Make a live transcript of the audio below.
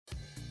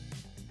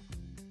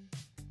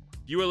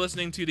You are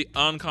listening to the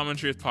Uncommon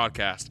Truth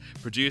podcast,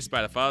 produced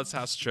by the Father's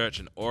House Church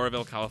in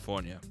Oroville,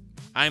 California.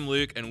 I'm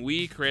Luke, and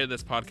we created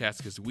this podcast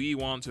because we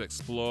want to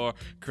explore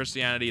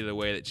Christianity the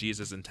way that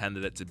Jesus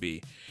intended it to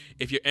be.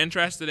 If you're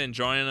interested in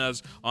joining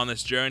us on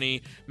this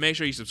journey, make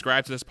sure you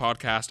subscribe to this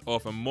podcast, or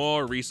for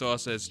more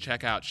resources,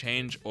 check out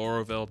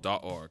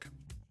changeoroville.org.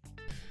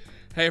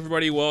 Hey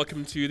everybody,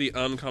 welcome to the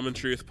Uncommon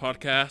Truth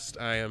podcast.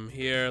 I am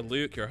here,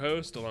 Luke, your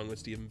host, along with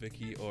Steve and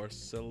Vicky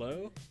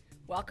Orsillo.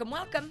 Welcome,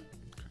 welcome.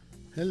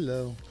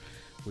 Hello.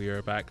 We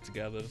are back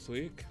together this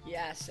week.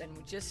 Yes, and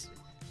just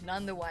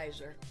none the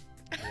wiser.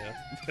 Yeah,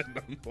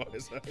 none the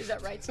wiser. Is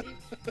that right, Steve?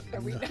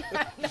 Are we none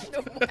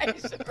the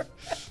wiser?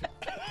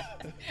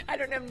 I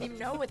don't even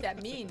know what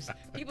that means.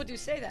 People do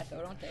say that,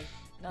 though, don't they?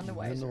 None the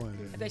wiser. None the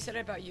wiser. Have they said it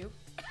about you?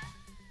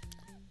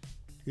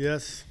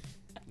 Yes.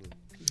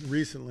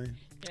 Recently.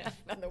 Yeah,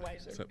 none the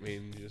wiser. Does that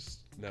mean you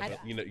just never,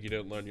 you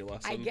don't learn your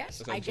lesson? I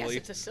guess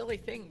it's a silly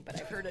thing, but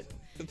I've heard it.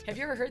 Have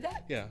you ever heard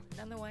that? Yeah.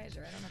 None the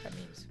wiser. I don't know what that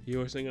means. You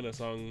were singing a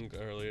song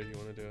earlier. Do you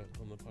want to do it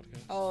on the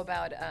podcast? Oh,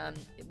 about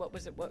what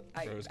was it? Something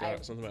about a rose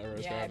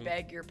garden. Yeah, I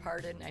beg your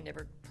pardon. I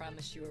never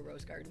promised you a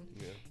rose garden.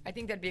 Yeah. I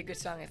think that'd be a good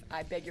song if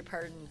I beg your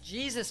pardon.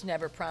 Jesus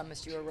never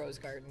promised you a rose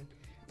garden,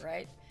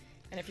 right?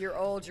 And if you're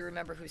old, you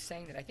remember who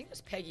sang that. I think it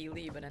was Peggy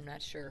Lee, but I'm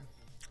not sure.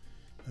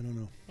 I don't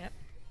know. Yep.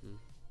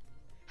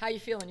 How you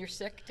feeling? You're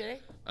sick today?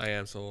 I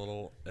am still a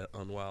little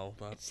unwell,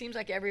 but It seems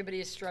like everybody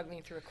is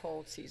struggling through a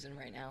cold season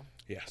right now.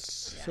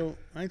 yes. Yeah. So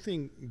I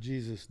think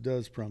Jesus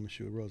does promise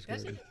you a rose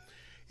Does garden.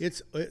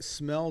 It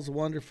smells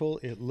wonderful.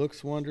 It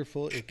looks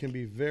wonderful. It can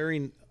be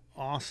very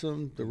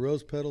awesome. The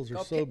rose petals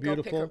are so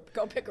beautiful.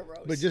 Go pick a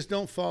rose. But just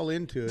don't fall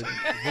into it.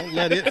 Don't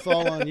let it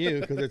fall on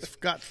you because it's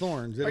got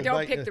thorns. or It'll don't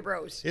bite, pick the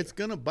rose. It's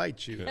going to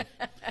bite you.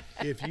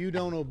 If you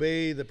don't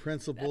obey the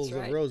principles That's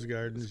right. of rose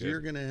gardens, good.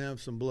 you're going to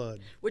have some blood.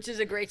 Which is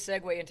a great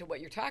segue into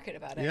what you're talking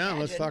about. I Yeah,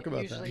 let's imagine. talk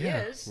about It that. usually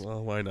Yeah. is.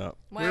 Well, why not?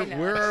 Why not?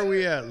 Where are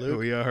we at, Luke?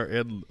 We are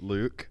in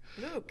Luke.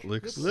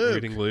 Luke.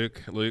 Reading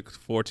Luke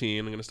 14.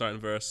 I'm going to start in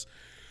verse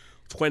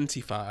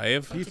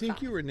 25. Do you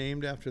think you were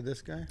named after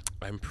this guy?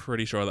 I'm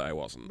pretty sure that I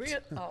wasn't.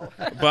 Oh.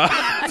 But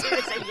I was going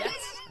to say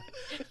yes.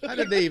 How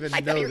did they even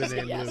I thought know you the were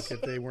name saying yes. Luke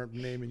if they weren't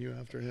naming you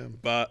after him?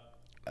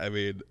 I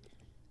mean,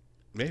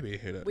 maybe.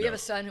 Who knows? We have a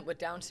son with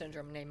Down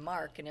syndrome named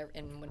Mark, and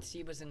when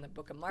Steve was in the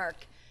book of Mark,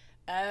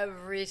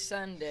 every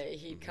Sunday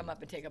he'd come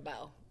up and take a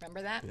bow.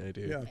 Remember that? Yeah, I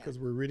do. Yeah, because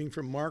we're reading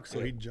from Mark, so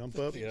he'd jump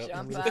up, Yeah.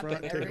 Jump over up, the front,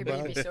 and take a everybody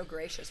bow. would be so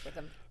gracious with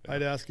him.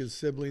 I'd ask his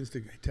siblings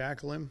to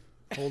tackle him,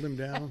 hold him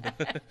down.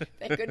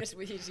 Thank goodness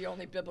he's the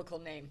only biblical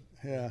name.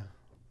 Yeah,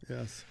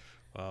 yes.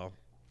 Well,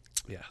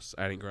 yes,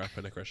 I didn't grow up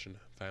in a Christian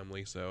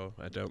family, so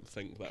I don't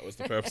think that was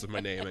the purpose of my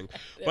naming.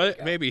 we But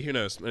go. maybe, who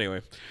knows?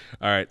 Anyway,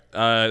 all right.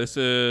 This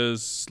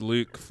is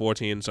Luke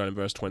 14, starting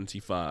verse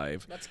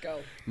 25. Let's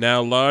go.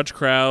 Now large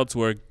crowds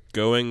were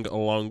going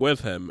along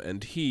with him,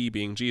 and he,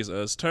 being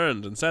Jesus,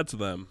 turned and said to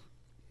them,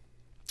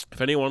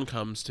 "If anyone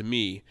comes to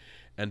me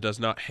and does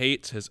not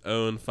hate his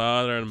own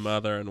father and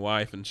mother and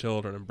wife and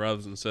children and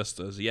brothers and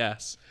sisters,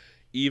 yes,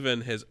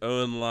 even his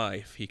own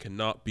life, he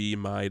cannot be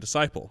my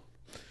disciple.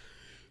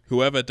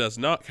 Whoever does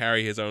not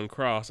carry his own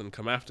cross and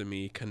come after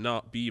me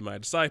cannot be my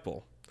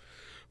disciple.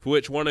 For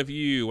which one of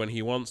you, when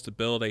he wants to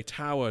build a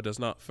tower, does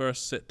not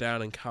first sit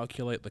down and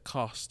calculate the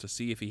cost to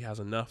see if he has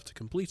enough to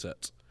complete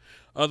it?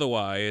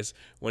 Otherwise,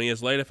 when he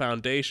has laid a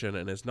foundation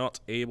and is not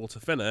able to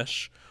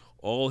finish,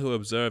 all who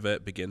observe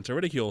it begin to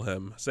ridicule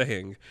him,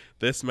 saying,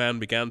 'This man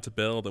began to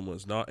build and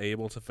was not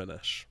able to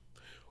finish.'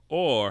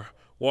 Or,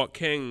 what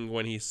king,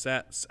 when he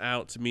sets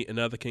out to meet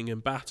another king in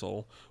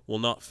battle, will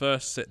not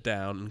first sit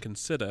down and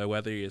consider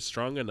whether he is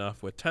strong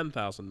enough with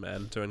 10,000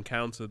 men to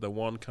encounter the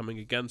one coming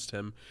against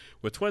him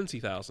with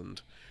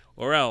 20,000?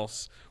 Or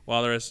else,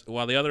 while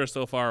the other is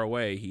still far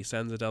away, he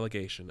sends a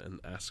delegation and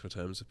asks for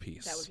terms of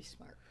peace. That would be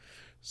smart.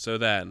 So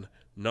then,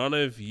 none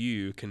of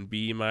you can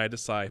be my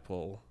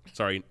disciple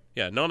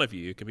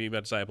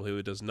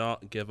who does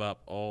not give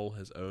up all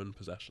his own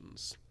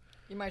possessions."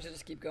 You might as well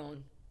just keep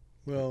going.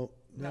 Well,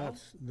 No?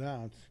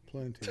 that's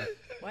plenty.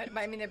 What?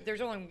 I mean, there's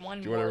only one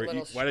Do you wanna more read-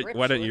 little why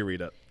scripture. don't you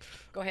read it?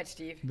 Go ahead,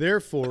 Steve.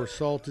 Therefore,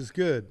 salt is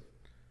good.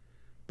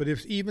 But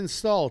if even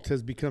salt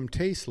has become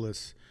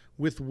tasteless,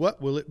 with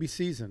what will it be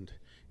seasoned?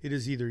 It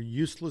is either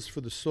useless for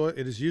the soil.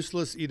 It is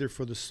useless either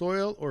for the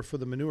soil or for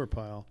the manure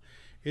pile.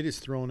 It is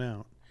thrown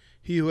out.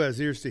 He who has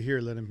ears to hear,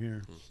 let him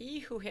hear. He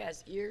who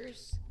has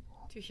ears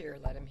to hear,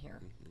 let him hear.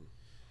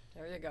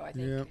 There you go. I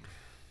think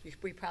Yep.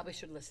 we probably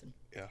should listen.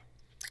 Yeah.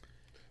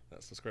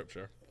 That's the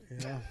scripture.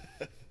 Yeah.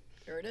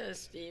 There it is,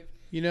 Steve.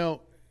 You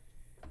know,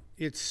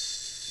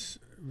 it's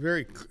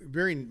very,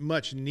 very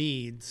much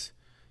needs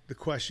the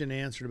question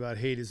answered about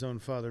hate his own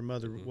father,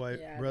 mother, wife,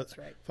 Yeah, that's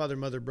right. father,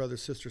 mother, brother,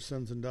 sister,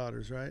 sons, and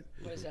daughters, right?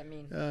 What does that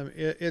mean?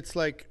 It's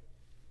like,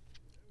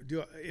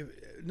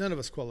 none of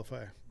us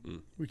qualify.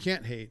 We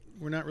can't hate.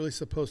 We're not really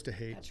supposed to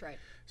hate. That's right.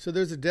 So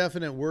there's a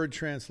definite word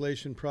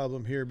translation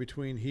problem here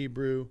between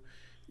Hebrew,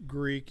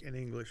 Greek, and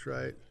English,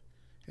 right?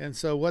 And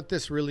so what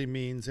this really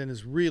means, and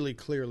is really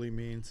clearly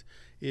means,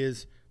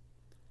 is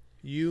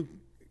you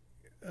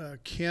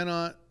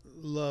cannot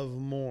love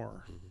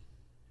more.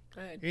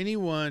 Good.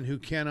 Anyone who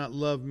cannot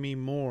love me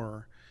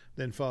more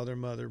than father,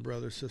 mother,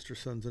 brother, sister,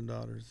 sons, and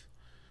daughters,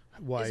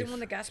 wife. Isn't one of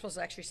the Gospels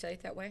actually say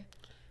it that way?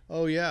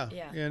 Oh, yeah.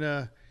 Yeah.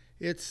 And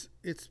it's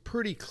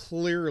pretty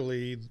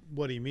clearly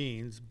what he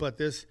means, but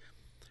this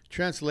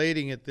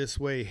translating it this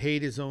way,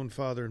 hate his own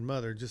father and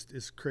mother, just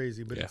is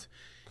crazy. But it's,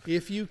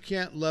 if you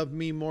can't love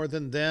me more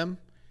than them,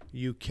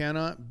 you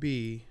cannot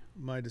be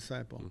my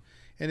disciple.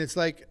 And it's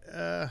like,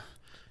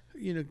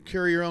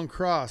 carry your own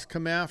cross,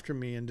 come after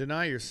me and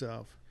deny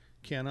yourself.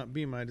 Cannot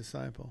be my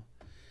disciple.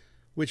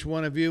 Which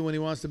one of you, when he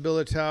wants to build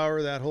a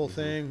tower, that whole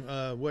thing,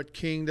 what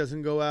king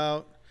doesn't go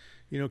out,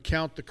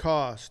 count the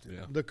cost.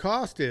 Yeah. The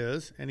cost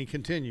is, and he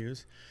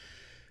continues,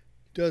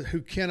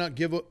 who cannot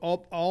give up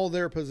all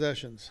their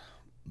possessions.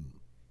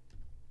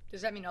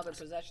 Does that mean other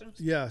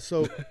possessions? Yeah,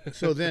 so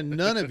then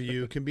none of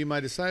you can be my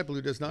disciple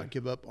who does not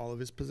give up all of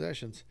his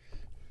possessions.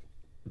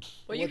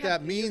 Well, What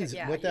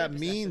that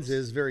means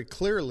is very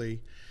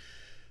clearly,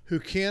 who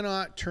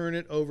cannot turn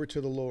it over to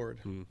the Lord.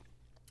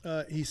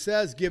 He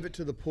says, give it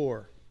to the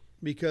poor,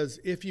 because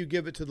if you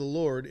give it to the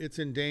Lord, it's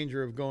in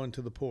danger of going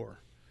to the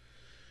poor.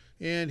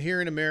 And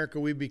here in America,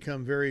 we've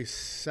become very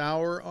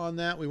sour on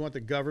that. We want the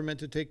government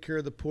to take care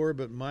of the poor,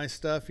 but my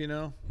stuff,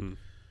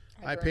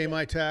 I pay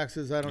my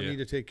taxes. I don't need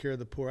to take care of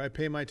the poor. I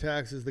pay my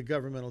taxes. The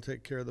government will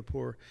take care of the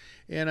poor.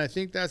 And I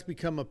think that's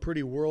become a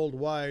pretty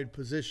worldwide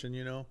position,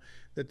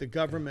 that the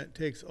government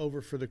takes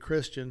over for the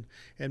Christian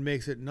and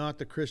makes it not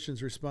the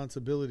Christian's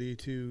responsibility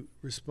to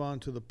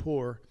respond to the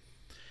poor.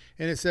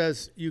 And it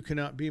says, you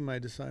cannot be my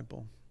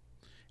disciple.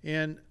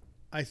 And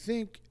I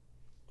think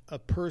a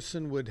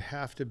person would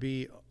have to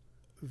be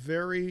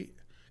very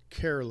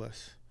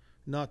careless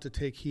not to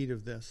take heed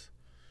of this.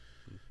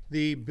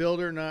 The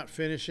builder not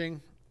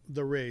finishing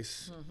the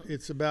race.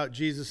 It's about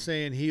Jesus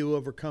saying, he who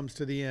overcomes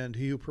to the end,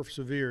 he who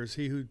perseveres,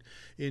 he who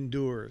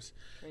endures.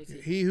 Crazy.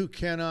 He who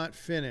cannot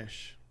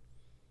finish.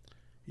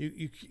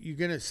 You're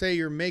going to say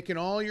you're making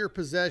all your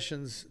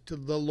possessions to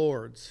the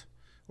Lord's,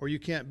 or you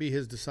can't be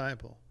his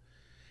disciple.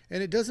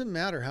 And it doesn't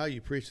matter how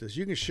you preach this.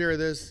 You can share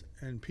this,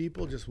 and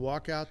people just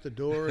walk out the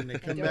door, and they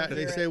come back.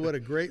 They say, what a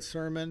great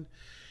sermon.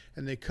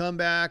 And they come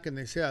back, and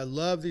they say, I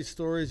love these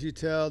stories you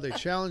tell. They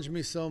challenge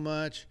me so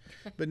much,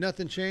 but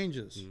nothing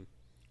changes.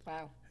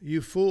 Wow.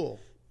 You fool.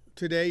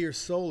 Today your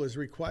soul is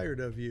required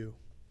of you.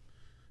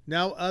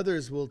 Now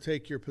others will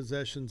take your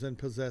possessions and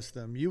possess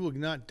them. You will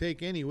not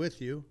take any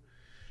with you.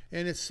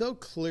 And it's so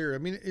clear. I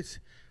mean, it's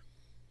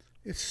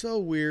so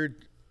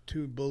weird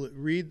to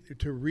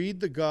read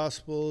the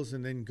Gospels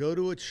and then go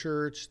to a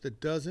church that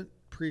doesn't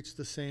preach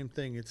the same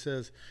thing. It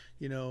says,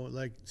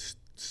 like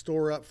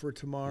store up for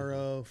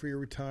tomorrow, for your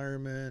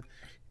retirement,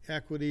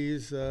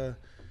 equities,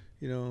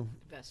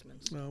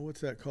 investments. What's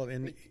that called?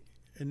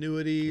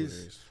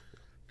 Annuities,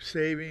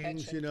 savings.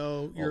 Pension.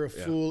 You're a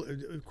fool.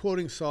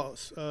 Quoting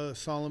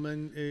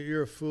Solomon,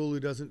 you're a fool who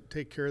doesn't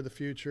take care of the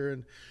future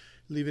and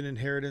leave an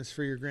inheritance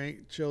for your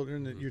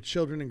grandchildren, your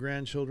children and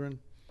grandchildren.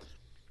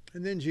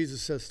 And then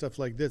Jesus says stuff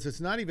like this.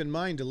 It's not even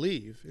mine to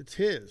leave. It's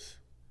his.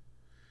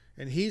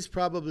 And he's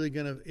probably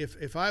going to,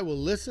 if I will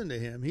listen to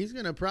him, he's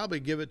going to probably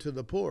give it to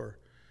the poor.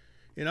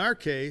 In our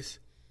case,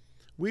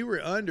 we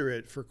were under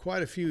it for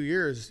quite a few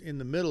years in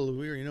the middle.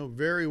 We were,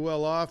 very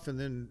well off, and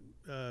then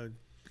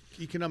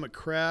economic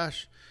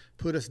crash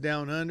put us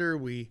down under.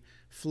 We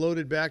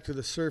floated back to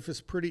the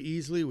surface pretty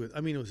easily.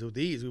 It was with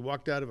ease. We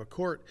walked out of a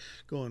court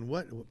going,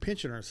 what?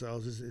 Pinching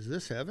ourselves. Is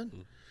this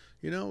heaven?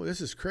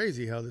 This is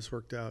crazy how this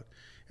worked out.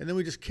 And then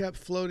we just kept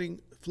floating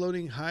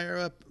higher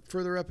up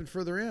and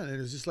further in. And it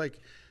was just like,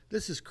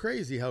 this is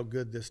crazy how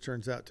good this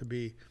turns out to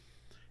be.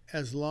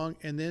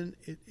 And then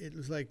it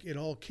was like it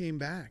all came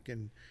back,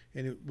 and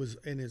you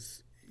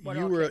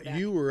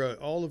were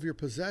all of your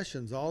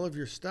possessions, all of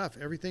your stuff,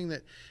 everything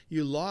that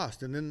you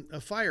lost, and then a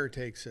fire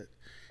takes it,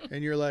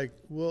 and you're like,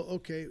 well,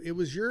 okay, it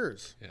was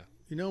yours.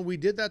 Yeah. We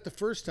did that the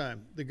first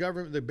time.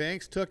 The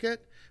banks took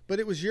it, but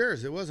it was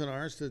yours. It wasn't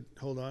ours to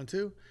hold on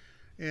to,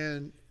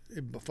 and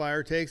a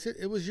fire takes it.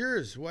 It was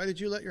yours. Why did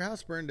you let your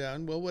house burn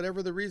down? Well,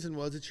 whatever the reason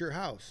was, it's your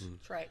house.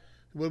 That's right.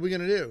 What are we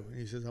going to do? And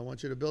he says, I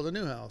want you to build a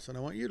new house, and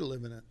I want you to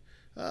live in it.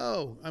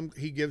 Oh, from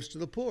he gives to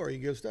the poor. He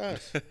gives to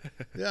us.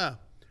 Yeah.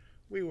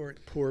 We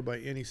weren't poor by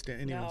anyone's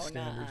standards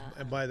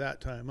by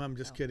that time. I'm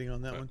just kidding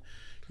on that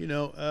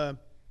one.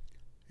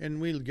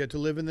 And we get to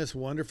live in this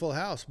wonderful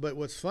house. But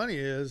what's funny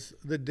is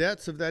the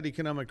debts of that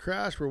economic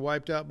crash were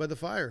wiped out by the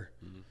fire.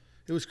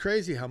 It was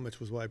crazy how much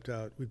was wiped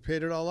out. We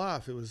paid it all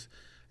off. It was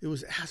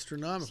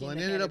astronomical, and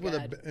ended up with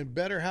a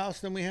better house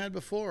than we had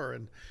before.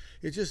 And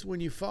it's just when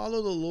you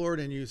follow the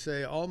Lord and you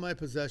say, all my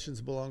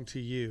possessions belong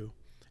to you,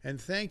 and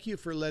thank you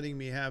for letting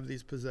me have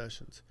these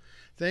possessions.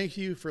 Thank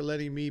you for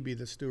letting me be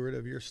the steward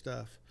of your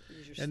stuff.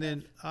 And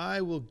then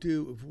I will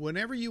do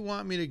whenever you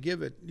want me to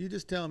give it. You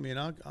just tell me, and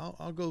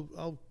I'll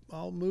go.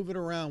 I'll move it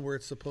around where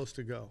it's supposed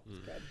to go.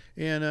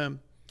 And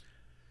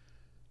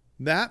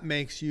that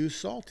makes you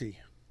salty.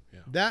 Yeah.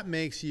 That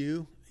makes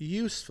you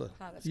useful.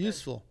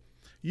 Useful.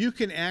 You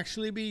can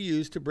actually be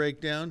used to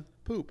break down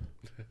poop.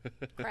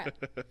 Crap.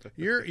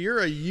 You're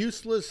a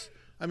useless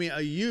I mean,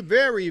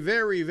 very,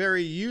 very,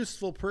 very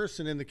useful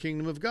person in the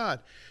kingdom of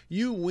God.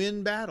 You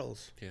win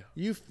battles. Yeah.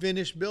 You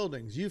finish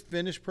buildings. You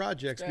finish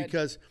projects Good.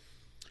 because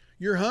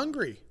you're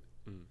hungry.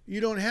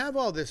 You don't have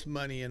all this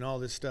money and all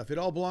this stuff. It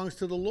all belongs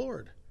to the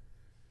Lord.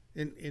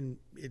 And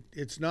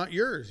it's not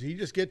yours. You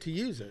just get to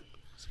use it.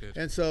 That's good.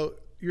 And so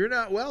you're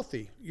not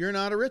wealthy. You're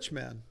not a rich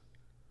man.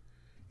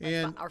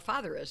 And Our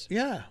Father is.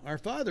 yeah, our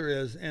Father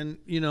is. And,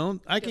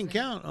 I can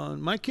count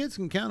on, my kids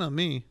can count on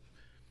me.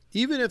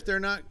 Even if they're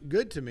not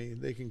good to me,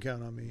 they can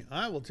count on me.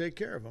 I will take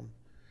care of them.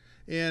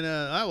 And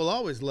I will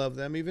always love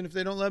them, even if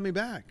they don't love me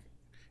back.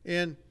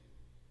 And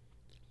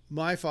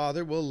my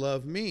Father will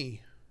love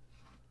me.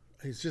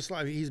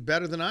 He's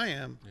better than I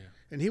am. Yeah.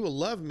 And he will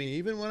love me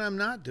even when I'm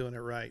not doing it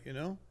right,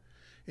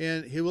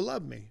 And he will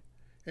love me.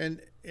 And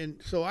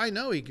so I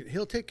know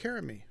he'll take care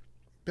of me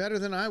better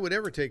than I would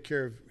ever take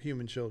care of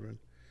human children.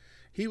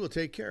 He will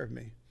take care of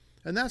me.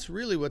 And that's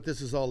really what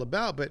this is all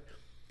about. But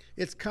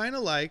it's kind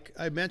of like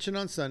I mentioned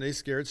on Sunday,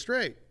 Scared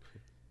Straight.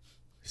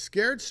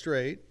 Scared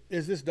Straight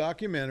is this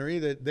documentary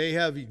that they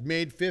have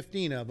made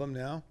 15 of them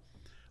now,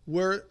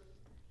 where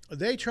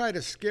they try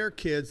to scare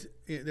kids.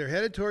 They're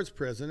headed towards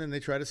prison, and they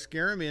try to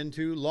scare them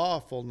into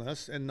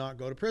lawfulness and not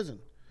go to prison.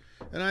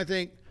 And I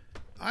think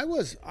I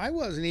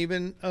wasn't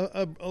even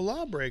a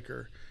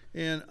lawbreaker,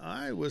 and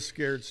I was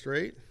scared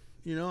straight.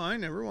 I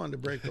never wanted to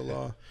break the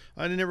law.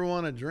 I never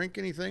want to drink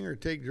anything or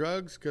take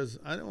drugs because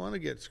I didn't want to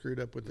get screwed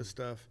up with this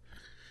stuff.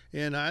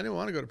 And I didn't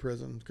want to go to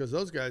prison because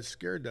those guys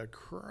scared the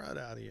crud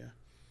out of you.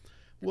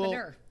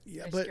 Manure.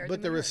 Yeah, They but scared the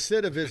the manure.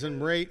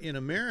 recidivism rate in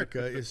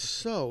America is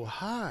so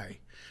high,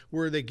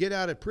 where they get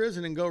out of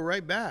prison and go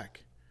right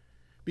back,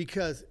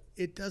 because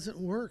it doesn't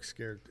work.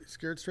 Scared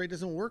straight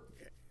doesn't work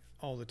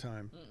all the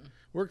time.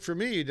 Worked for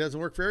me, it doesn't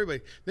work for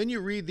everybody. Then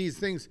you read these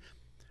things.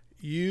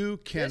 You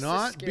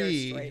cannot Scared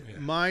be Straight.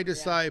 my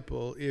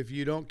disciple if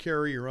you don't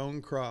carry your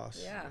own cross.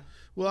 Yeah.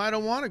 Well, I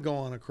don't want to go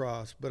on a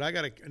cross, but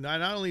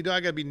not only do I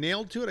got to be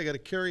nailed to it, I got to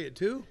carry it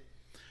too.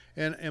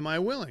 And am I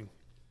willing?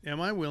 Am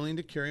I willing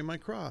to carry my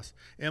cross?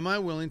 Am I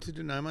willing to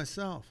deny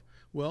myself?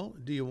 Well,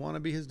 do you want to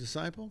be his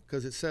disciple?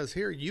 Because it says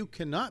here, you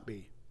cannot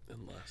be.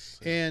 Unless.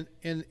 And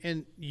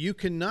you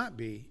cannot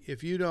be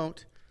if you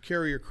don't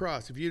carry your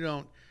cross, if you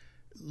don't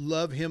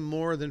love him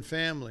more than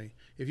family,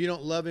 if you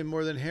don't love him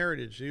more than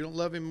heritage, if you don't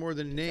love him more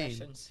than name,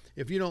 Possessions.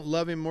 if you don't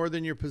love him more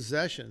than your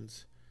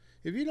possessions,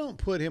 if you don't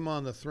put him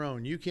on the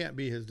throne, you can't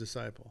be his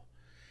disciple.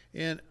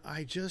 And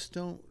I just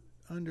don't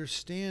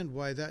understand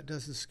why that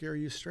doesn't scare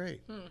you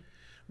straight.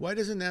 Why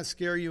doesn't that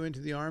scare you into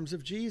the arms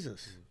of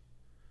Jesus?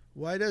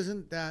 Why do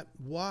Wasn't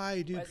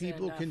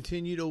people enough.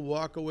 continue to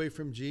walk away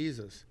from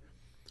Jesus?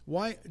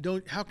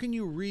 How can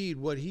you read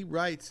what he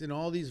writes in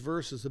all these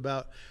verses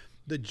about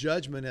the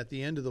judgment at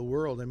the end of the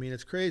world? I mean,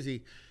 it's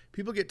crazy.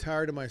 People get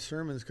tired of my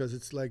sermons because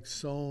it's like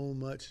so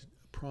much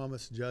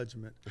promised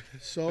judgment,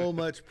 so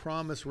much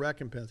promised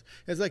recompense.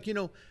 It's like,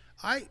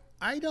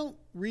 I don't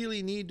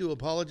really need to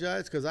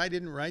apologize because I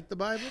didn't write the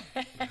Bible.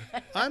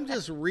 I'm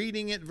just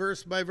reading it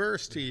verse by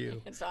verse to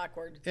you. It's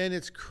awkward. And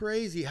it's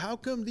crazy. How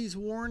come these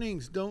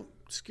warnings don't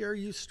scare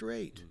you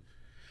straight?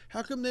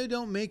 How come they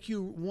don't make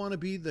you want to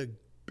be the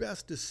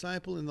best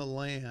disciple in the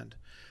land?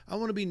 I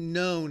want to be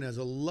known as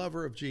a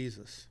lover of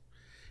Jesus.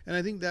 And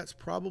I think that's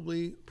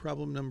probably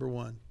problem number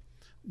one.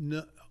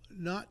 No,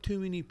 not too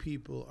many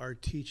people are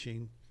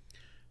teaching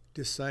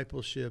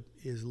discipleship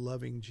is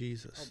loving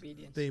Jesus.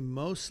 Obedience. They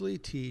mostly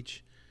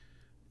teach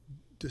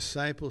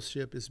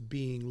discipleship is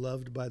being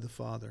loved by the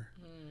Father.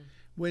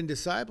 When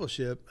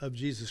discipleship of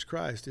Jesus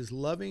Christ is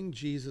loving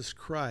Jesus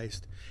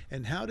Christ.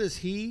 And how does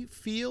he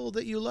feel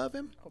that you love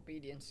him?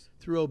 Obedience.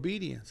 Through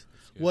obedience.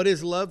 What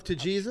is love to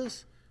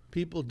Jesus?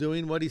 People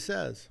doing what he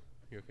says.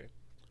 You okay?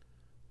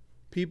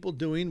 People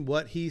doing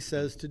what he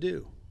says to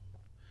do.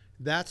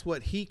 That's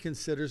what he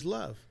considers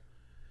love.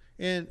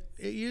 And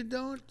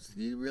not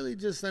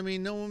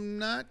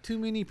too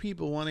many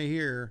people want to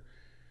hear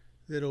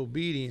that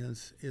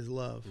obedience is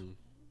love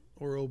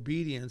or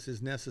obedience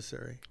is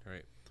necessary.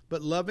 Right.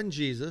 But loving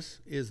Jesus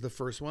is the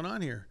first one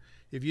on here.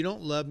 If you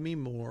don't love me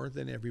more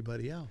than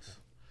everybody else.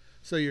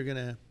 So you're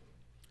going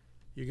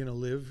to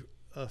live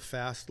a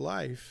fast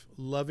life,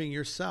 loving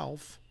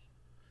yourself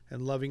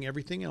and loving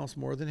everything else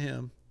more than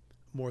him,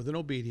 more than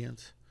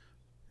obedience,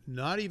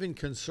 not even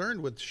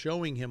concerned with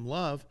showing him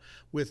love,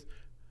 with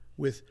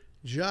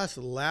just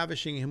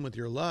lavishing him with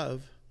your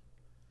love,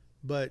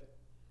 but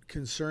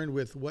concerned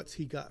with what's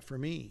he got for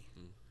me.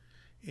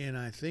 And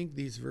I think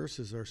these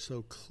verses are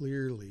so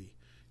clearly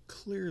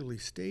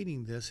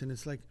stating this, and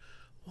it's like,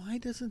 why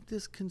doesn't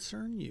this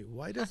concern you?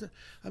 Why doesn't?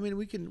 I mean,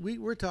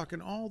 we're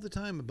talking all the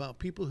time about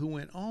people who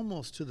went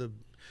almost to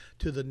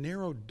the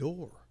narrow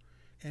door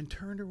and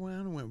turned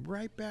around and went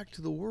right back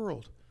to the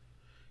world.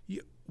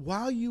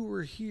 While you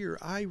were here,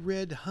 I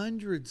read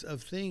hundreds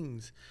of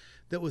things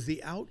that was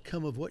the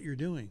outcome of what you're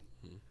doing.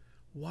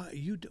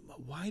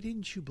 Why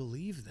didn't you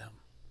believe them?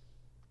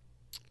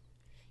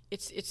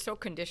 It's so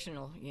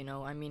conditional,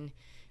 I mean,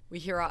 we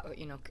hear,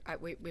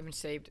 we've been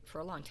saved for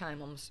a long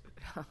time, almost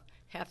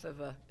half of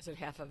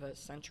a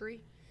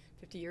century,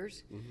 50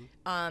 years.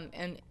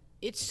 And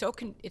it's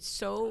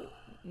so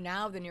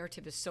now the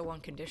narrative is so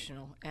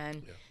unconditional.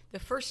 And the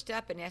first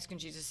step in asking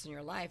Jesus in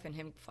your life and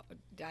him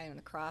dying on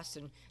the cross,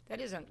 and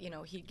that isn't,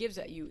 he gives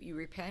that. You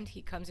repent,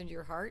 he comes into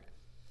your heart.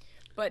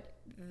 But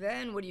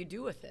then what do you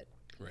do with it?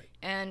 Right.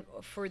 And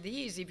for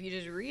these, if you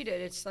just read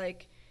it, it's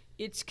like,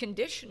 it's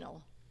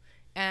conditional.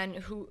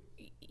 And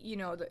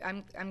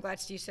I'm glad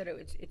Steve said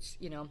it. It's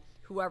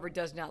whoever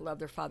does not love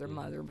their father,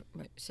 mother,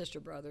 sister,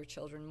 brother,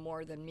 children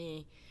more than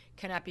me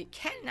cannot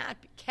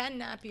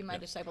be my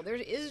disciple. There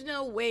is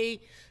no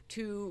way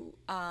to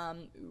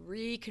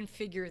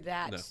reconfigure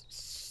that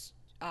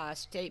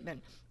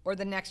statement. Or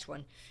the next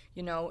one,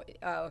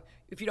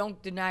 if you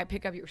don't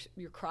pick up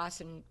your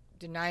cross and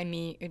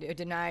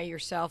deny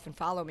yourself and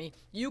follow me,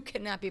 you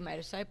cannot be my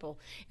disciple.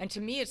 And to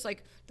me, it's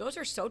like, those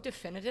are so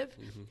definitive,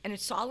 and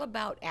it's all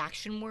about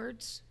action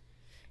words.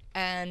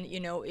 And,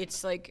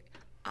 it's like,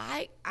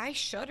 I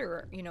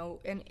shudder,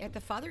 and at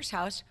the Father's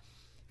house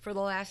for the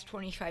last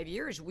 25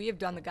 years, we have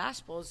done the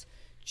Gospels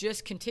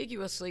just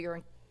contiguously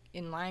or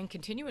in line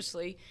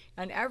continuously.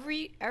 And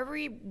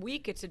every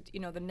week it's,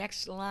 the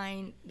next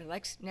line, the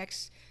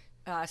next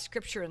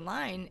scripture in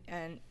line.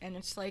 And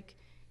it's like,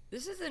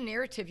 this is the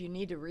narrative you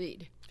need to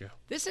read. Yeah.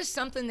 This is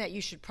something that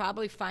you should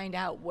probably find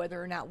out whether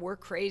or not we're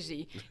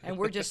crazy and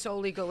we're just so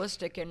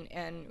legalistic and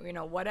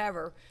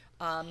whatever,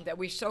 that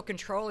we're so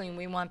controlling.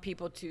 We want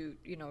people to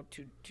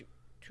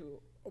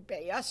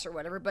obey us or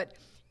whatever. But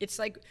it's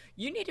like,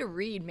 you need to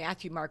read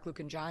Matthew, Mark, Luke,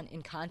 and John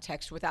in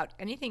context without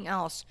anything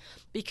else,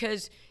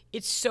 because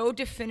it's so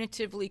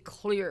definitively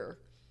clear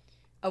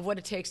of what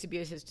it takes to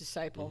be his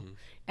disciple.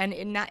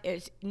 And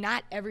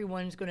not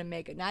everyone's going to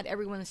make it. Not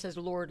everyone that says,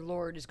 Lord,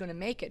 Lord, is going to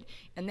make it.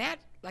 And that,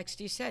 like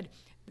Steve said,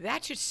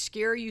 that should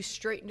scare you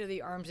straight into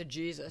the arms of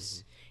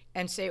Jesus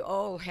and say,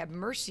 oh, have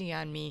mercy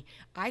on me.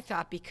 I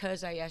thought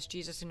because I asked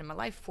Jesus into my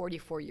life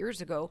 44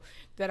 years ago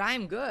that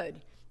I'm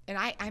good. And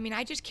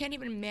I just can't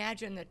even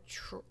imagine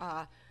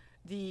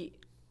the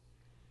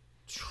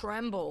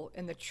tremble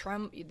and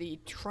the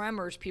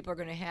tremors people are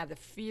going to have, the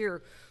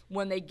fear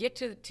when they get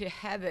to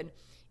heaven.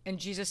 And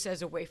Jesus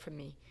says, away from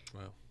me.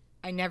 Wow.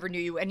 I never knew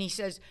you. And he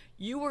says,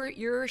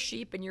 you're a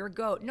sheep and you're a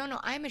goat. No,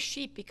 I'm a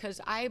sheep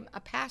because I'm a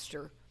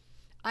pastor.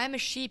 I'm a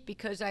sheep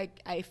because I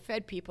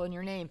fed people in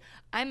your name.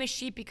 I'm a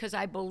sheep because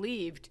I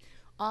believed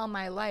all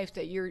my life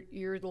that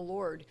you're the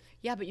Lord.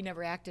 Yeah, but you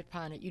never acted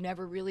upon it. You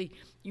never really,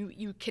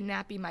 you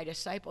cannot be my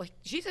disciple.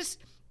 Jesus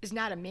is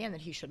not a man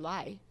that he should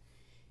lie.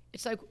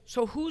 It's like,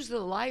 so who's the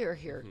liar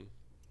here?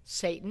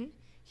 Satan.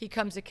 He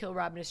comes to kill,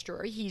 rob, and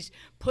destroy. He's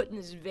putting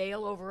this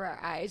veil over our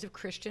eyes of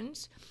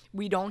Christians.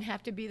 We don't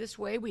have to be this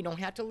way. We don't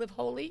have to live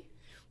holy.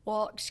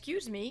 Well,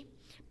 excuse me,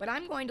 but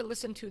I'm going to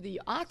listen to the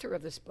author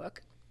of this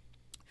book,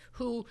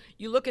 who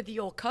you look at the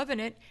Old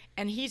Covenant,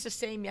 and he's the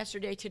same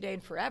yesterday, today,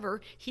 and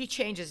forever. He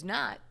changes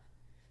not.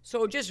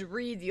 So just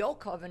read the Old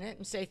Covenant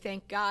and say,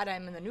 thank God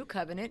I'm in the New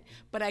Covenant,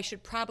 but I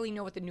should probably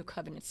know what the New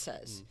Covenant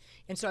says.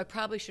 And so I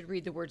probably should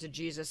read the words of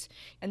Jesus.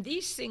 And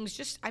these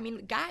things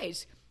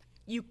guys,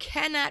 you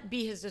cannot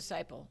be his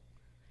disciple.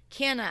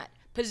 Cannot.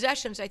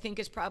 Possessions, I think,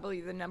 is probably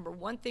the number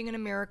one thing in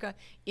America,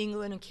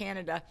 England, and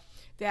Canada,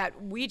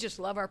 that we just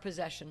love our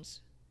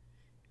possessions.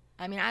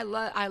 I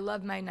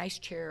love my nice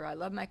chair. I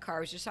love my car.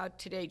 I was just out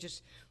today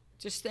just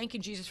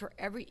thanking Jesus for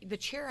the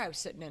chair I was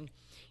sitting in.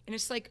 And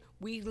it's like,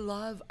 we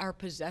love our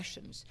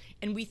possessions.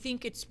 And we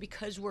think it's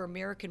because we're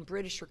American,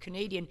 British, or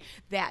Canadian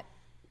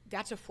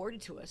that's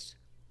afforded to us.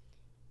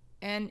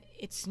 And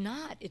it's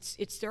not.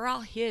 They're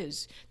all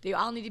his. They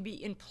all need to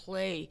be in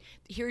play.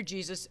 Here,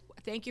 Jesus,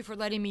 thank you for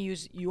letting me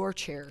use your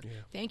chair. Yeah.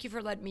 Thank you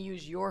for letting me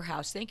use your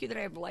house. Thank you that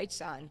I have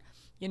lights on.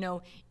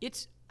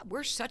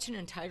 We're such an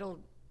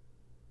entitled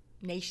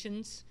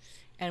nations,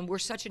 and we're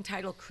such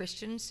entitled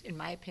Christians, in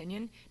my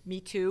opinion. Me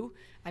too.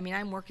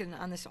 I'm working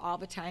on this all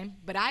the time.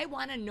 But I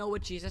want to know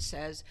what Jesus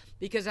says,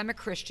 because I'm a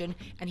Christian,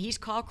 and he's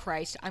called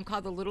Christ. I'm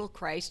called the little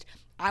Christ.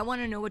 I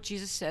want to know what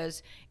Jesus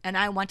says, and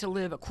I want to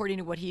live according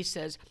to what he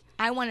says.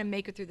 I want to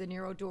make it through the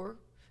narrow door,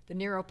 the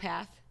narrow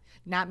path.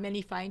 Not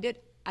many find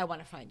it. I want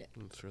to find it.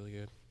 That's really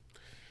good.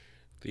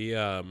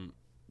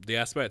 The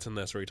aspect in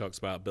this where he talks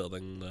about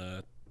building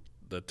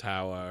the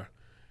tower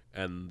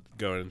and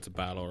going into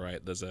battle,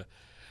 right? There's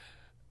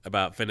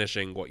about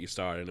finishing what you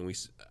started,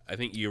 and I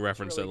think you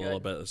referenced it a little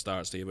bit at the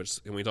start, Steve. But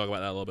can we talk about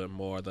that a little bit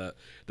more? That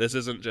this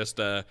isn't just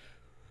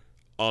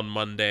on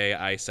Monday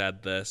I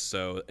said this,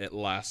 so it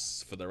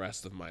lasts for the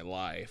rest of my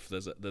life.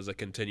 There's a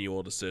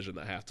continual decision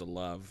that I have to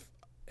love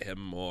him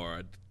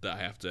more, that I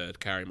have to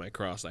carry my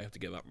cross, I have to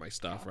give up my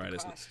stuff, right?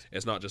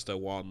 It's not just a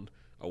one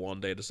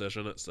day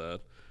decision, it's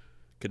a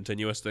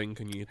continuous thing.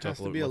 Can you talk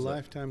a little bit? Has to be a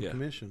lifetime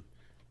commission,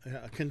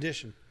 a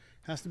condition.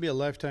 Has to be a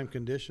lifetime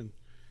condition.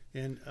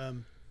 And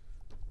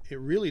it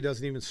really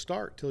doesn't even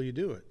start till you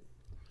do it.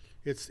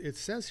 It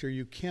says here,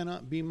 you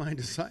cannot be my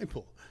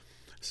disciple.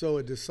 So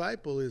a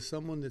disciple is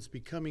someone that's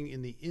becoming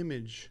in the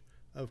image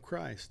of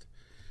Christ.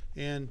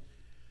 And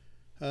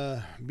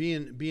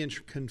being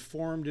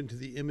conformed into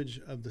the image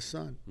of the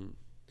Son.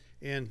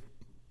 And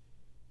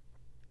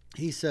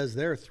he says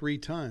there 3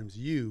 times,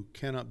 you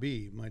cannot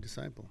be my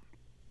disciple.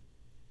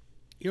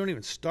 You don't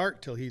even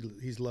start till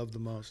he's loved the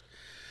most.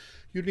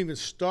 You don't even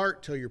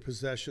start till your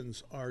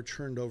possessions are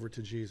turned over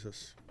to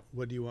Jesus.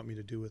 What do you want me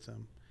to do with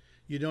them?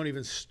 You don't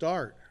even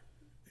start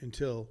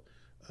until,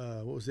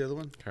 what was the other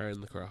one?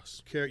 Carrying the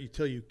cross.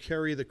 Till you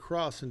carry the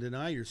cross and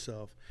deny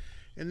yourself.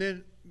 And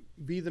then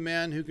be the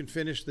man who can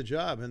finish the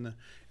job and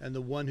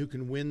the one who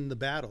can win the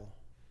battle.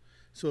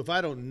 So if I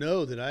don't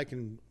know that I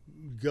can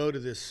go to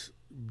this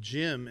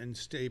gym and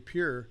stay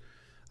pure,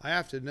 I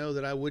have to know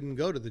that I wouldn't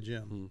go to the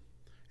gym.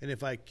 And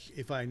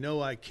if I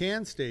know I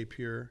can stay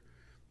pure,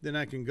 then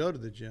I can go to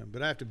the gym.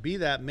 But I have to be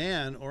that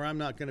man, or I'm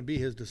not going to be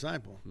his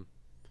disciple.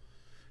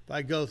 If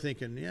I go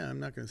thinking, yeah, I'm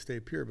not going to stay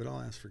pure, but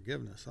I'll ask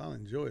forgiveness, I'll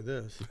enjoy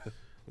this,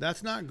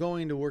 that's not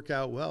going to work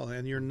out well.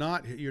 And you're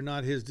not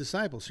his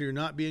disciple, so you're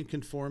not being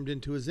conformed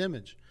into his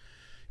image.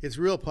 It's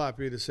real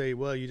popular to say,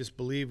 well, you just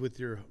believe with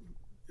your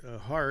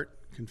heart,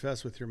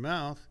 confess with your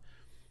mouth.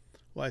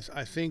 Well,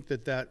 I think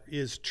that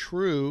is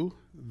true,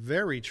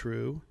 very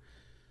true.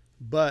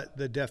 But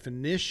the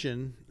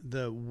definition,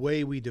 the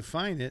way we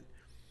define it,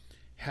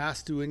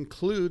 has to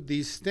include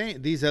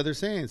these other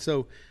sayings.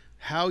 So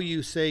how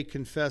you say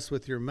confess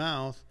with your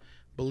mouth,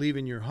 believe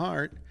in your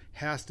heart,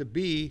 has to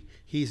be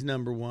he's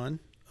number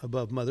one,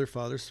 above mother,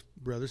 father,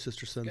 brother,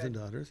 sister, sons, and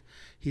daughters.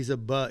 He's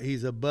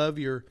above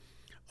your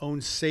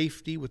own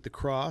safety with the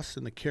cross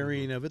and the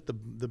carrying of it,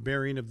 the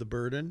bearing of the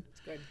burden.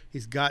 Good.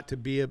 He's got to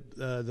be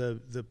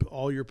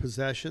all your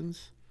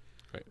possessions.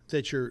 Right.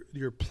 That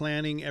you're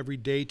planning every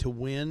day to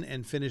win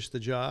and finish the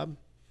job,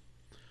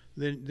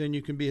 then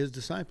you can be his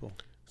disciple.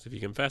 So if you're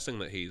confessing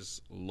that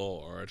he's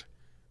Lord,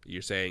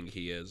 you're saying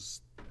he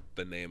is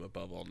the name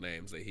above all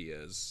names, that he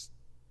is,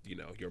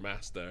 your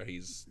master.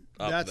 He's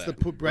up That's there.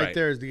 right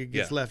there is it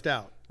gets left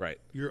out. Right.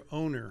 Your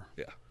owner.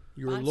 Yeah.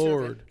 Your Bond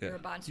Lord. servant. You're a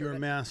bond Your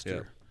servant. master.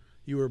 Yeah.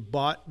 You were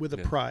bought with a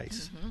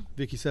price.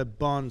 Vicky said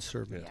bond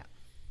servant. Yeah.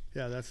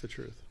 Yeah, that's the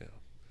truth. Yeah.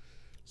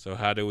 So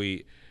how do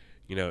we,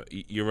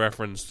 you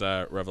referenced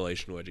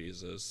Revelation where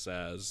Jesus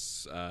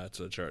says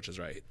to the churches,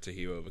 right, to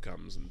he who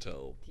overcomes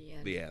until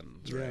the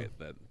end, right?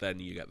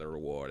 Then you get the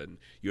reward. And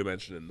you were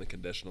mentioning the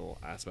conditional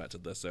aspect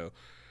of this. So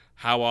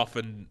how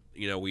often,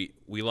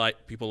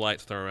 people like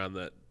to throw around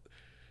that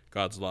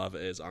God's love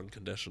is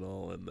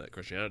unconditional and that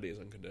Christianity is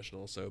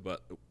unconditional. So,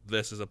 but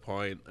this is a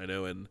point, I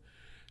know in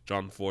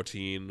John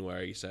 14,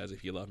 where he says,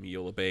 if you love me,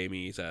 you'll obey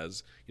me. He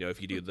says,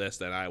 if you do this,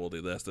 then I will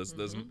do this.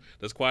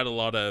 There's quite a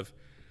lot of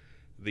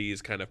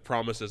these kind of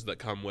promises that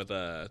come with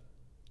a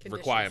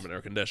requirement or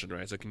a condition,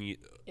 right? So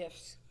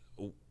Ifs.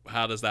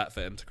 How does that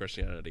fit into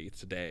Christianity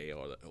today,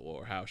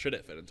 or how should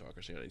it fit into our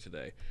Christianity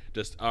today?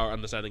 Just our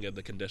understanding of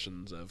the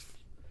conditions of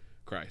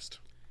Christ.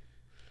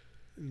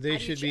 How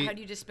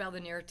do you dispel the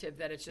narrative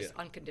that it's just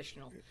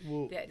unconditional?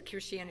 That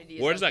Christianity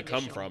is Where does that come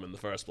unconditional? from in the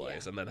first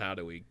place, and then how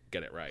do we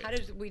get it right? How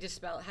do we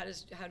dispel that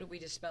as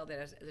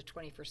a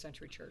 21st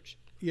century church?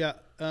 Yeah.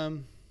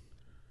 I'm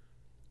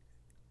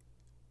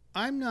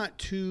not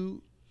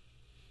too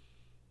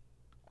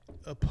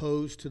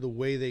opposed to the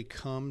way they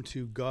come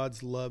to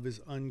God's love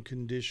is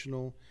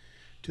unconditional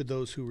to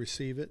those who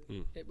receive it.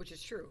 Which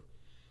is true.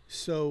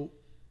 So,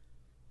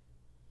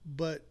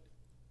 but,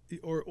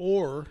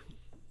 or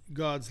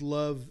God's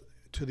love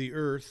to the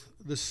earth,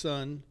 the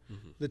sun,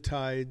 the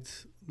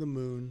tides, the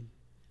moon,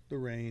 the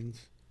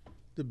rains,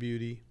 the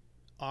beauty,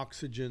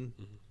 oxygen.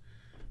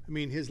 I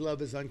mean, his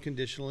love is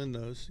unconditional in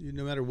those.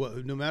 No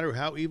matter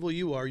how evil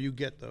you are, you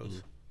get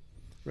those,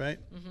 right?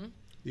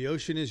 The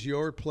ocean is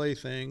your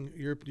plaything,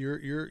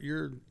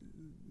 your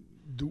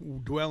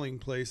dwelling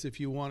place, if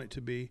you want it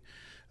to be,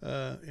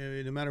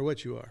 no matter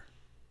what you are.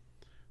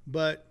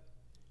 But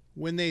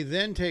when they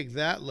then take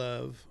that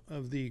love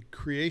of the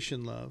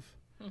creation love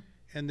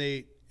and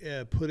they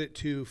put it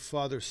to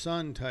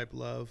father-son type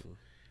love,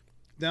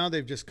 now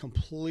they've just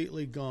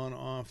completely gone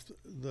off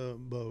the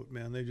boat,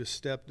 man. They just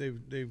stepped.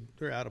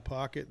 They're out of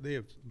pocket. They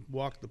have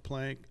walked the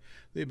plank.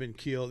 They've been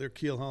keel. They're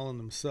keel hauling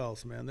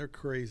themselves, man. They're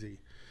crazy.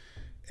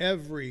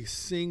 Every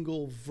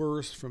single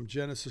verse from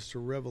Genesis to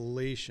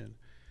Revelation,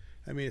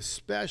 I mean,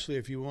 especially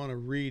if you want to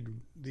read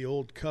the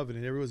Old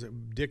Covenant, everyone's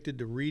addicted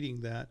to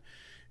reading that.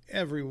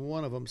 Every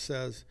one of them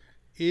says,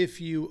 if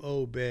you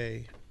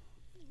obey,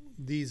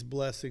 these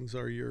blessings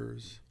are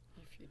yours.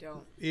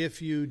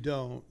 If you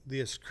don't,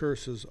 these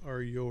curses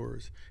are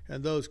yours.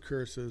 And those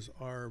curses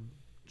are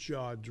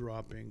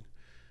jaw-dropping.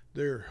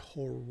 They're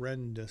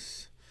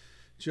horrendous.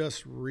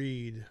 Just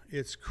read.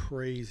 It's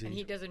crazy. And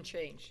he doesn't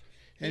change.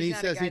 And he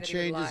says he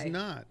changes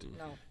not.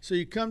 No. So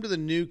you come to the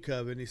new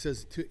covenant. He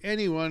says, to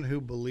anyone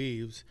who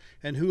believes,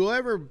 and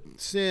whoever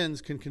sins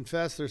can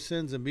confess their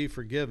sins and be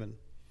forgiven.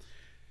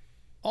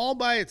 All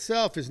by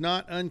itself is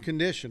not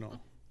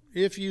unconditional.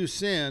 If you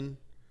sin,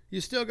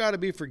 you still got to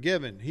be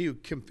forgiven. He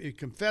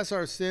confess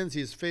our sins.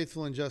 He is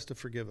faithful and just to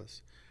forgive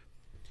us.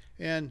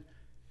 And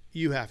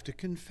you have to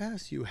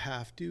confess. You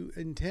have to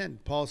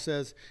intend. Paul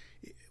says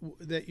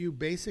that you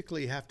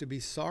basically have to be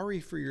sorry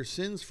for your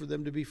sins for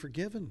them to be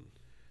forgiven.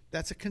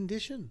 That's a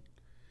condition.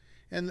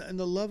 And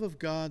the love of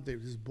God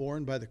that was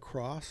born by the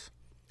cross,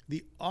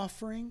 The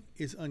offering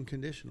is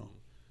unconditional.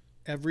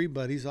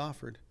 Everybody's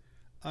offered.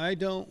 I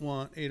don't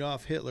want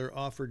Adolf Hitler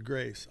offered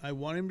grace. I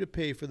want him to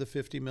pay for the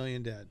 50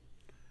 million dead.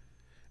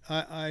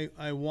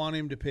 I want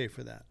him to pay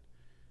for that.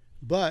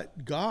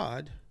 But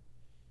God,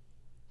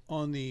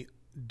 on the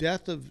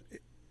death of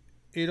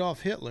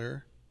Adolf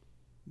Hitler,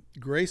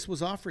 grace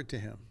was offered to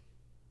him.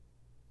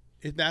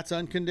 That's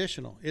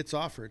unconditional. It's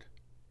offered.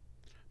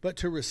 But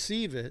to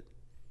receive it,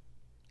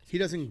 he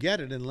doesn't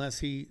get it unless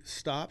he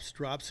stops,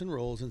 drops, and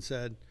rolls and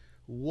said,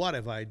 what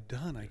have I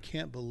done? I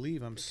can't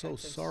believe. I'm so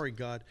sorry,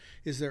 God.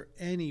 Is there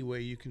any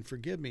way you can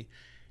forgive me?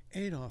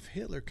 Adolf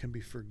Hitler can be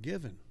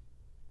forgiven.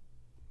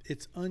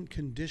 It's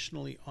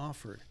unconditionally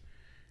offered.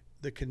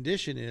 The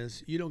condition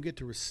is you don't get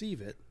to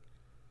receive it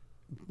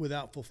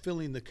without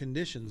fulfilling the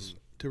conditions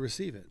to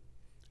receive it.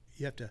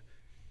 You have to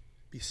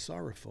be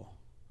sorrowful.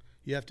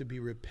 You have to be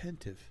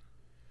repentive.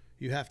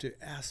 You have to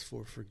ask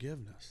for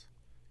forgiveness.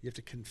 You have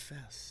to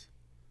confess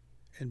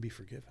and be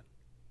forgiven.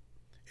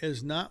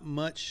 There's not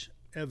much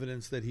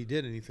evidence that he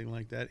did anything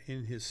like that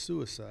in his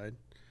suicide,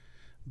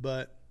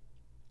 but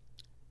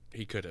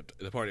he could have.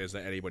 The point is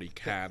that anybody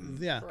can.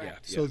 Yeah.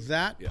 So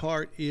that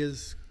part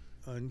is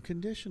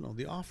unconditional,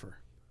 the offer.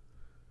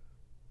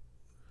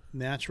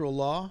 Natural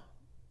law,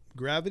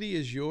 gravity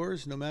is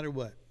yours no matter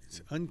what.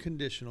 It's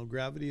unconditional.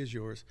 Gravity is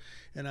yours.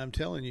 And I'm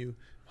telling you,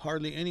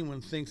 hardly anyone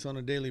thinks on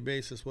a daily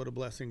basis what a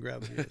blessing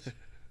gravity is.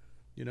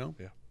 You know?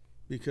 Yeah.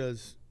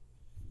 Because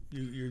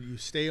you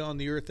stay on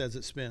the earth as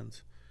it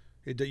spins.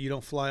 You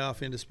don't fly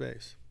off into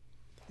space.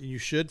 And you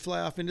should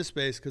fly off into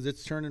space because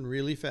it's turning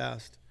really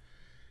fast.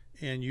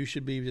 And you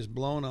should be just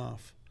blown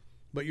off.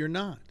 But you're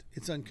not.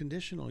 It's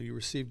unconditional. You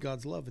receive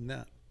God's love in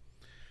that.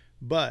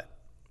 But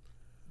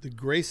the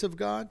grace of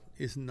God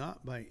is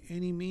not by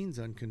any means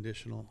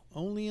unconditional,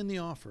 only in the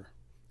offer.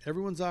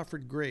 Everyone's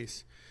offered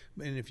grace.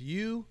 And if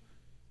you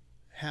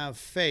have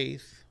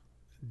faith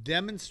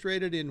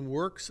demonstrated in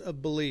works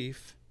of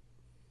belief,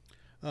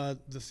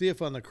 the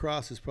thief on the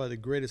cross is probably the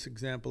greatest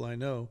example I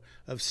know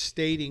of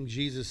stating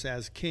Jesus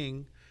as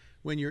king.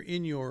 When you're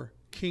in your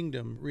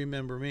kingdom,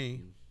 remember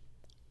me.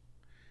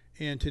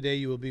 And today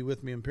you will be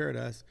with me in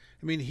paradise.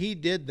 I mean, he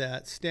did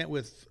that, stand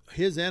with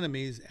his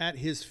enemies at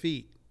his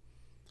feet,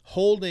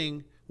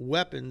 holding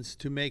weapons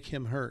to make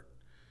him hurt,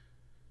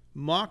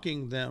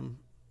 mocking them.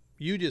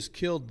 You just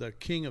killed the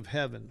King of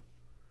Heaven.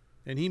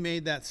 And he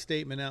made that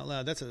statement out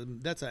loud. That's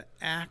an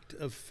act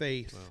of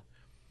faith,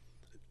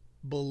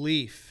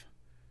 belief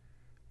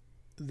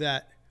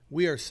that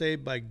we are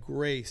saved by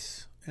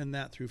grace, and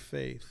that through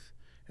faith.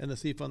 And the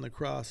thief on the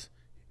cross,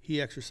 he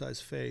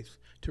exercised faith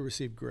to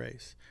receive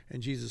grace,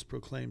 and Jesus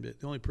proclaimed it.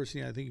 The only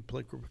person I think he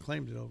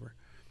proclaimed it over.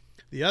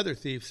 The other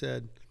thief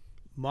said,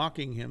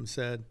 mocking him,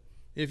 said,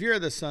 if you're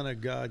the Son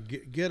of God,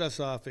 get us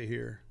off of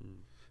here.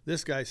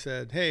 This guy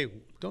said, hey,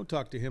 don't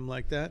talk to him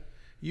like that.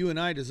 You and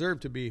I deserve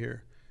to be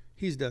here.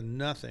 He's done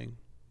nothing.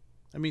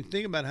 I mean,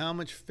 think about how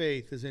much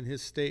faith is in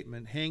his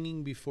statement,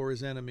 hanging before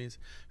his enemies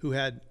who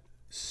had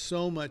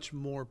so much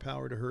more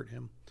power to hurt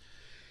him.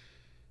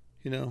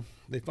 You know,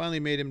 they finally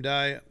made him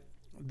die.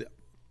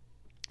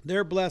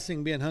 Their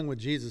blessing being hung with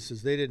Jesus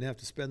is they didn't have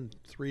to spend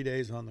 3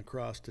 days on the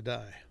cross to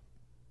die.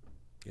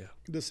 Yeah.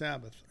 The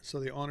Sabbath. So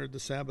they honored the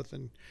Sabbath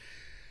and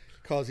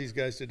caused these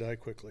guys to die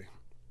quickly.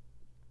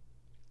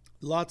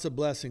 Lots of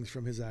blessings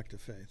from his act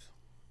of faith.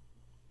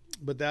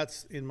 But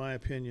that's, in my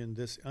opinion,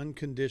 this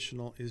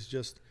unconditional is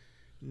just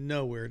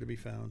nowhere to be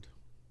found.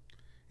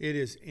 It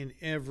is in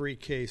every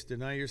case,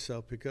 deny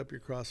yourself, pick up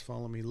your cross,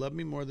 follow me. Love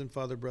me more than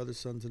father, brother,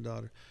 sons, and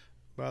daughter.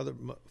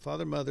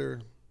 Father,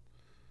 mother,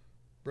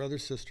 brother,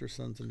 sister,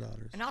 sons, and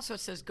daughters. And also it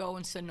says, go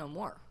and sin no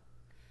more.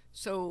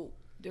 So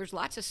there's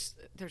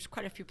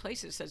quite a few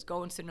places that says,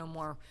 go and sin no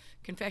more.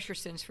 Confess your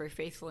sins, for you're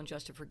faithful and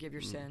just to forgive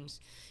your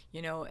sins.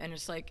 You know, and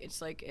it's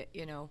like,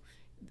 you know,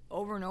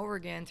 over and over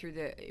again through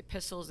the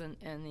epistles and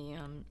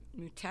the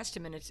New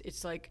Testament,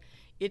 it's like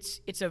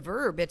it's a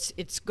verb.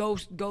 It's go.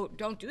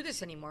 Don't do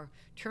this anymore.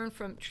 Turn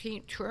from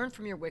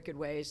your wicked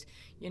ways.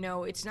 You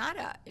know, it's not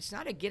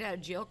a get out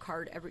of jail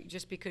card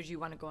just because you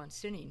want to go on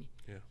sinning.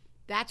 Yeah.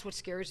 That's what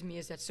scares me,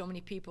 is that so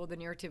many people, the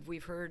narrative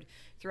we've heard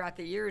throughout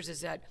the years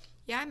is that,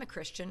 yeah, I'm a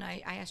Christian.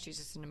 I asked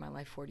Jesus into my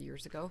life 40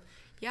 years ago.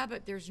 Yeah,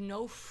 but there's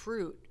no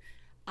fruit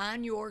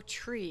on your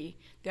tree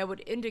that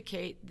would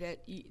indicate that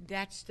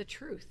that's the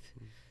truth.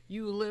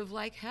 You live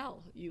like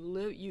hell.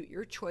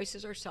 Your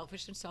choices are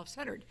selfish and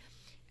self-centered.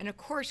 And of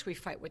course we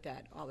fight with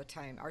that all the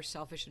time, our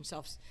selfish and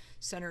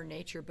self-centered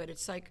nature. But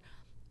it's like,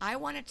 I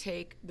want to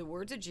take the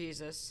words of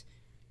Jesus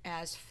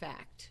as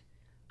fact.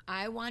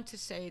 I want to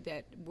say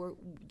that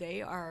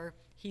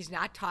he's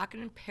not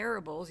talking in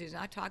parables. He's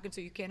not talking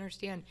so you can't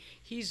understand.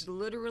 He's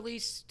literally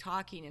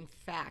talking in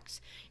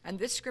facts. And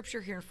this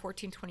scripture here in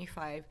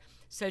 14:25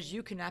 says,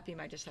 you cannot be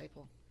my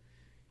disciple.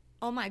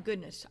 Oh my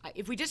goodness.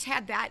 If we just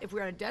had that, if we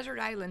were on a desert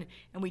island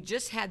and we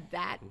just had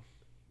that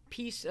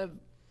piece of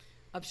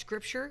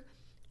scripture,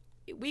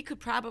 we could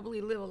probably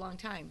live a long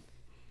time.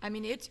 I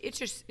mean, it's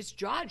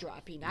jaw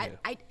dropping.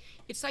 Yeah.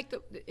 It's like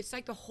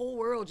the whole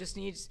world just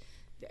needs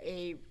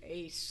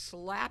a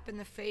slap in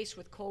the face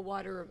with cold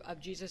water of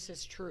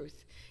Jesus'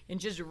 truth, and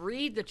just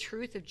read the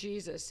truth of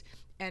Jesus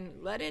and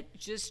let it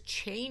just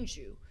change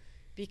you,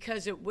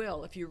 because it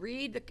will. If you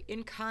read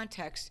in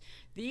context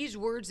these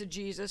words of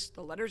Jesus,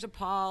 the letters of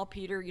Paul,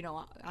 Peter,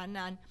 on and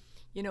on,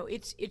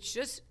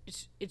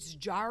 it's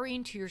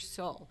jarring to your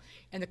soul,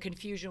 and the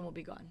confusion will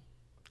be gone.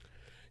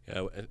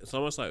 Yeah, it's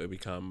almost like we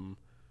become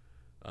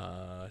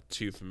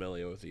too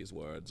familiar with these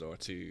words, or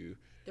too...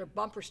 They're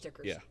bumper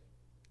stickers. Yeah,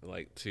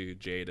 like too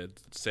jaded.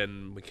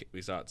 Sin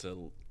we start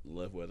to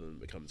live with and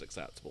becomes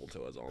acceptable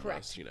to us almost.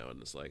 Correct.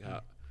 And it's like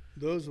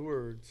those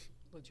words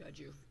will judge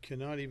you.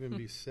 Cannot even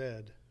be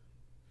said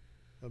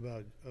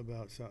about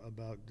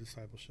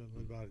discipleship,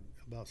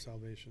 about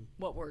salvation.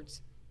 What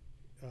words?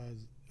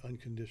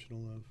 Unconditional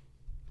love.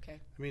 Okay.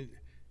 I mean,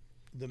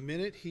 the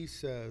minute he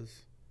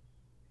says,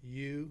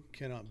 "You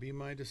cannot be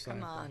my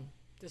disciple." Come on,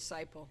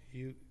 disciple.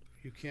 You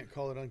can't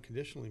call it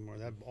unconditional anymore.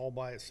 That all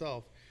by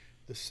itself.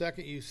 The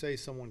second you say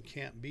someone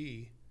can't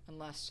be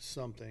unless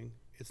something,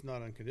 it's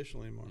not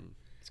unconditional anymore.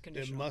 It's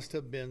conditional. It must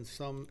have been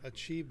some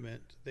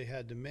achievement they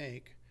had to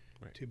make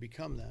to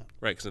become that.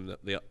 Right,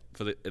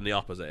 because in the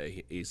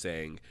opposite, he's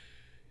saying,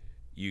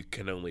 "You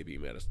can only be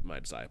my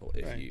disciple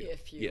if you."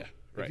 Yeah.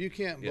 Right. If you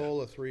can't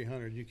bowl a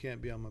 300, you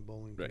can't be on my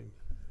bowling team. Right.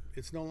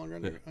 It's no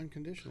longer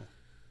unconditional.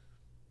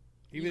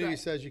 Even if he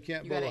says you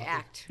can't bowl, you got to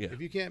act.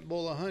 If you can't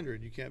bowl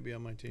 100, you can't be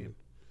on my team.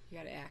 You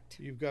got to act.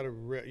 You've got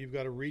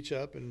to reach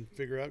up and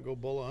figure out, go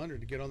bowl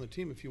 100 to get on the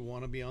team if you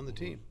want to be on the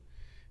team.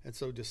 And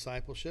so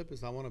discipleship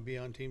is, I want to be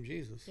on Team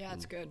Jesus. Yeah,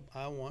 that's good.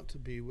 I want to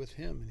be with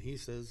him. And he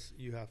says,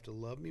 you have to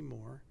love me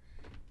more.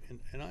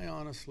 And I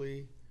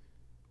honestly,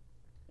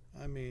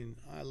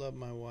 I love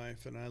my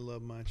wife and I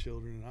love my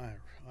children and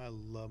I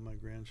love my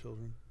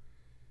grandchildren.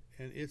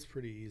 And it's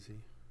pretty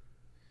easy.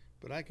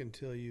 But I can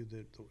tell you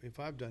that if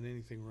I've done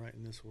anything right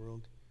in this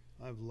world,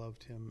 I've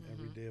loved him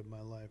every day of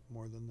my life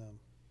more than them.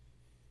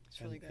 It's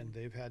really good. And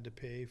they've had to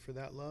pay for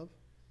that love.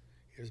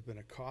 There's been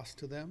a cost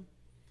to them.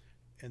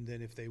 And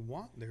then if they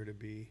want there to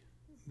be,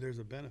 there's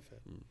a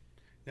benefit.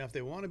 Now, if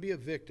they want to be a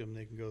victim,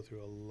 they can go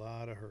through a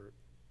lot of hurt.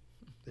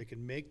 They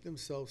can make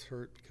themselves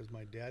hurt, because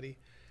my daddy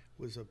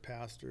was a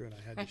pastor and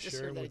I had to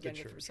share him with the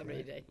church. From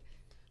somebody today.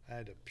 I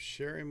had to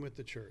share him with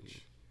the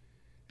church.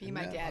 Be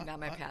my dad,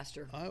 not my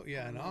pastor. I'll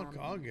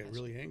get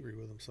really angry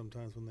with them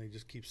sometimes when they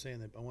just keep saying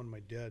that I want my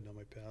dad, not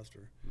my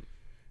pastor.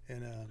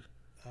 And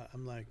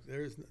I'm like,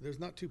 there's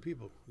not two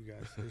people, you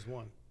guys. There's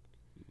one.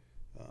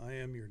 I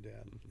am your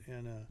dad,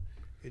 and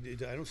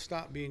I don't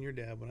stop being your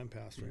dad when I'm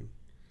pastoring.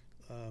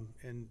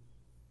 And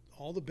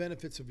all the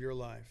benefits of your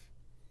life,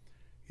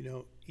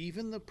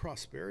 even the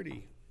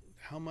prosperity,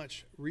 how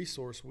much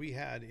resource we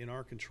had in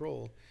our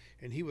control,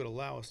 and he would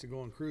allow us to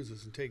go on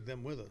cruises and take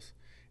them with us,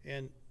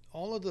 and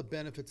all of the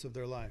benefits of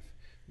their life.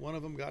 One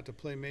of them got to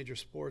play major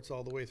sports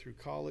all the way through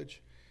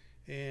college,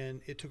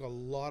 and it took a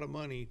lot of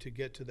money to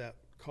get to that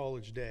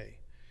college day,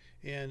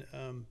 and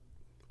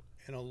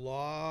a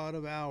lot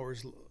of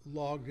hours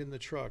logged in the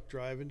truck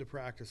driving to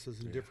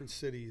practices in different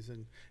cities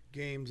and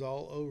games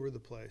all over the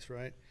place,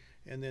 right?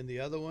 And then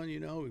the other one,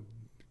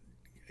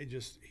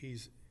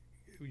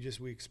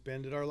 we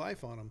expended our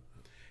life on him.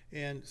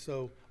 And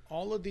so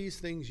all of these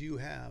things you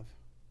have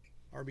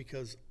are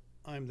because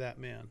I'm that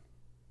man,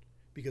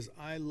 because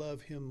I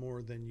love him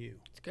more than you.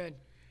 It's good.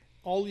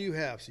 All you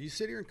have. So you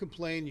sit here and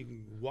complain, you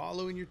can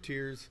wallow in your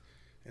tears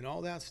and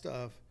all that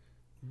stuff,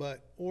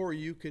 or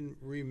you can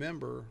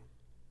remember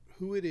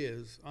who it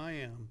is I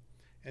am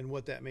and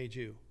what that made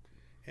you.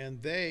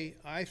 And they,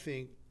 I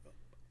think,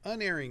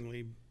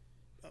 unerringly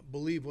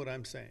believe what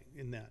I'm saying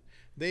in that.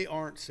 They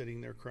aren't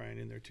sitting there crying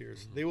in their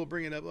tears. They will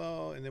bring it up,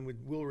 and then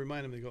we'll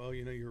remind them, they go,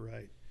 you're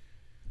right.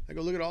 I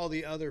go, look at all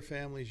the other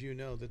families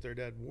that their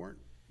dad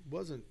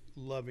wasn't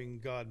loving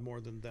God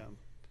more than them.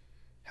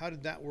 How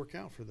did that work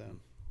out for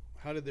them?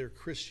 How did their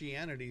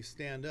Christianity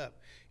stand up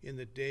in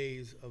the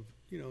days of,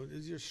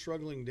 these are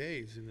struggling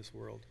days in this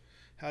world?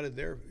 How did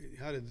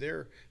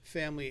their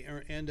family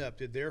end up?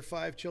 Did their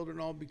 5 children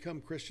all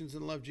become Christians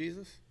and love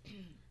Jesus?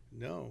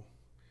 No.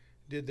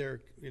 Did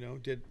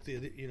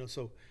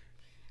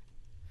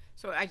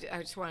So I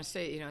just want to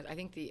say, I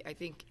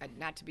think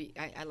not to be,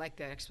 I like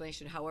that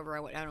explanation. However,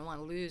 I don't want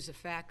to lose the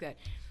fact that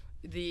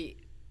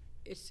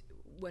it's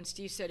when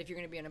Steve said if you're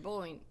going to be in a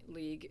bowling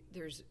league,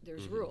 there's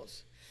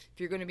rules. If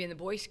you're going to be in the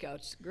Boy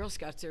Scouts, Girl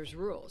Scouts, there's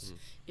rules.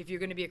 If you're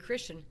going to be a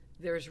Christian,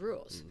 there's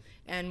rules.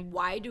 And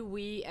why do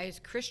we as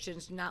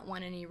Christians not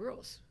want any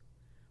rules?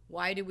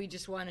 Why do we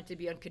just want it to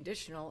be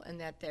unconditional and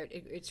that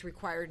it's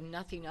required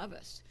nothing of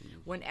us?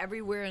 When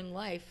everywhere in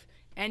life,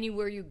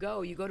 anywhere you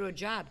go to a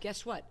job,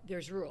 guess what?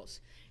 There's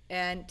rules.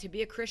 And to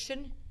be a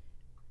Christian,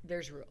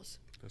 there's rules.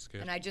 That's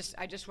good. And I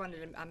just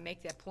wanted to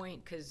make that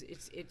point because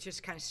it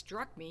just kind of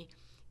struck me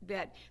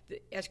that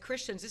as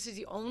Christians, this is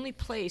the only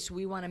place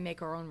we want to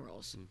make our own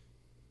rules.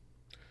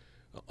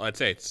 Well, I'd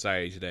say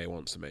society today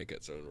wants to make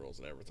its own rules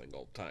and everything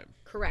all the time.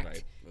 Correct.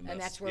 Right? And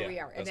that's where we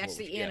are. And that's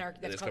the anarchy.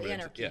 That's called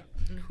anarchy.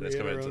 That's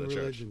coming into the church.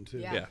 religion too.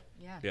 Yeah.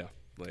 Yeah.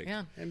 Like,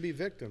 Yeah. And be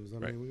victims. I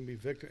Right. mean, we can be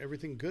victim.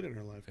 Everything good in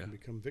our life can Yeah.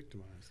 become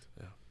victimized.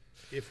 Yeah.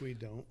 If we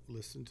don't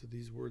listen to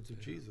these words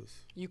of Jesus.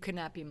 You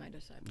cannot be my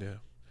disciple. Yeah.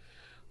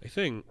 I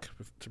think,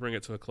 to bring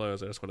it to a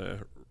close, I just want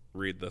to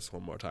read this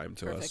one more time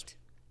to us. Perfect.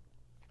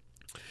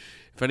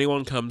 If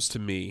anyone comes to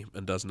me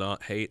and does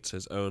not hate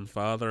his own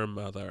father and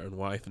mother and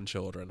wife and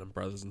children and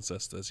brothers and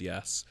sisters,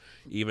 yes,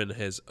 even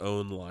his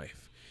own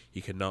life,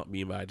 he cannot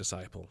be my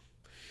disciple.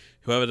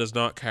 Whoever does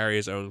not carry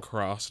his own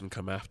cross and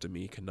come after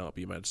me cannot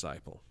be my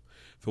disciple.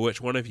 For which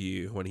one of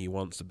you, when he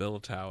wants to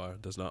build a tower,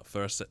 does not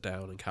first sit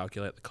down and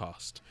calculate the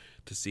cost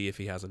to see if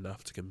he has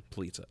enough to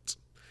complete it?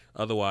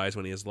 Otherwise,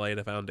 when he has laid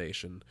a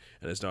foundation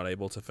and is not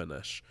able to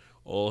finish,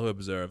 all who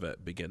observe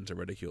it begin to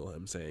ridicule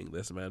him, saying,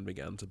 "This man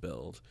began to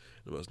build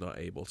and was not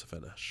able to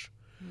finish."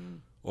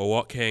 Or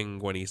what king,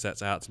 when he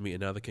sets out to meet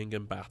another king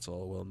in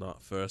battle, will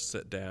not first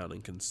sit down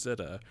and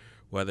consider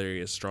whether he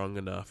is strong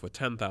enough with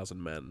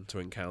 10,000 men to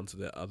encounter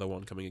the other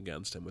one coming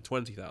against him with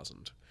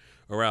 20,000?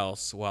 Or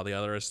else, while the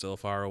other is still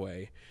far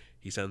away,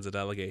 he sends a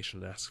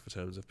delegation and asks for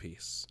terms of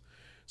peace.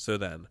 So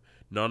then,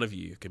 none of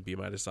you can be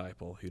my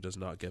disciple who does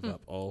not give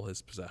up all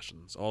his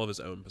possessions, all of his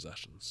own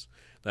possessions.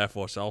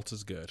 Therefore, salt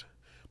is good.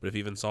 But if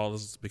even salt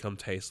has become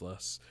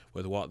tasteless,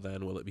 with what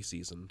then will it be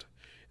seasoned?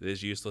 It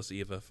is useless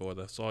either for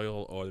the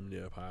soil or the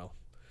manure pile.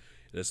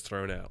 It is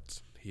thrown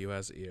out. He who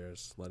has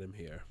ears, let him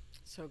hear.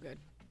 So good.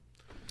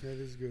 That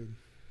is good.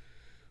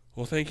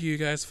 Well, thank you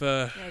guys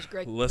for Yeah, it was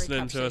great. listening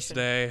great to us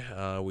conversation.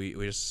 today. We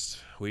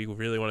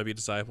really want to be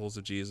disciples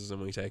of Jesus,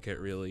 and we take it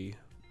really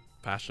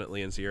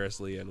passionately and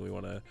seriously. And we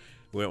don't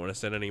want to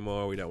sin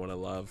anymore. We don't want to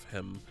love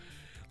him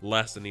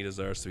less than he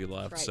deserves to be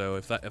loved. Right. So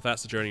if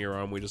that's the journey you're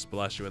on, we just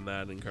bless you in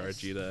that and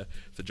encourage you to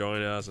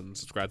join us and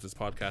subscribe to this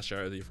podcast,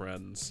 share it with your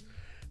friends.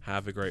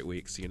 Have a great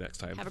week. See you next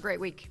time. Have a great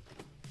week.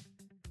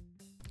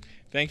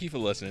 Thank you for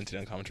listening to the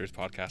Uncommon Truth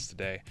podcast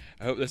today.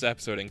 I hope this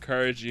episode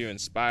encouraged you,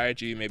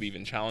 inspired you, maybe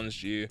even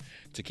challenged you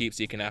to keep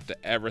seeking after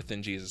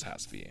everything Jesus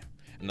has for you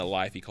and the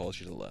life he calls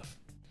you to live.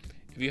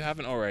 If you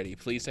haven't already,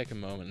 please take a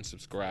moment and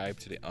subscribe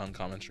to the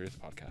Uncommon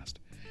Truth podcast.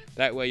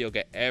 That way you'll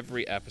get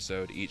every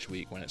episode each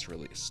week when it's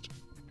released.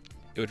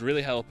 It would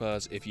really help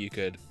us if you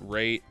could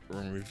rate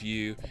and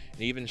review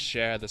and even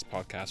share this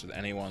podcast with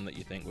anyone that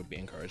you think would be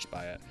encouraged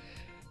by it.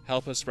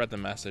 Help us spread the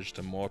message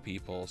to more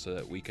people so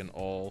that we can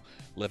all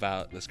live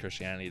out this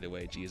Christianity the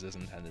way Jesus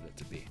intended it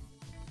to be.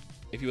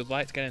 If you would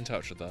like to get in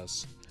touch with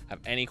us,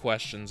 have any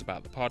questions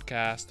about the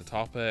podcast, the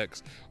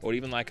topics, or would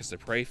even like us to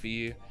pray for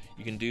you,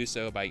 you can do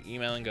so by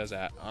emailing us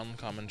at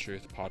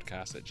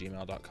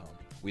uncommontruthpodcast@gmail.com.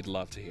 We'd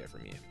love to hear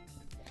from you.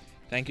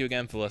 Thank you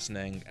again for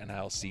listening, and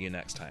I'll see you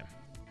next time.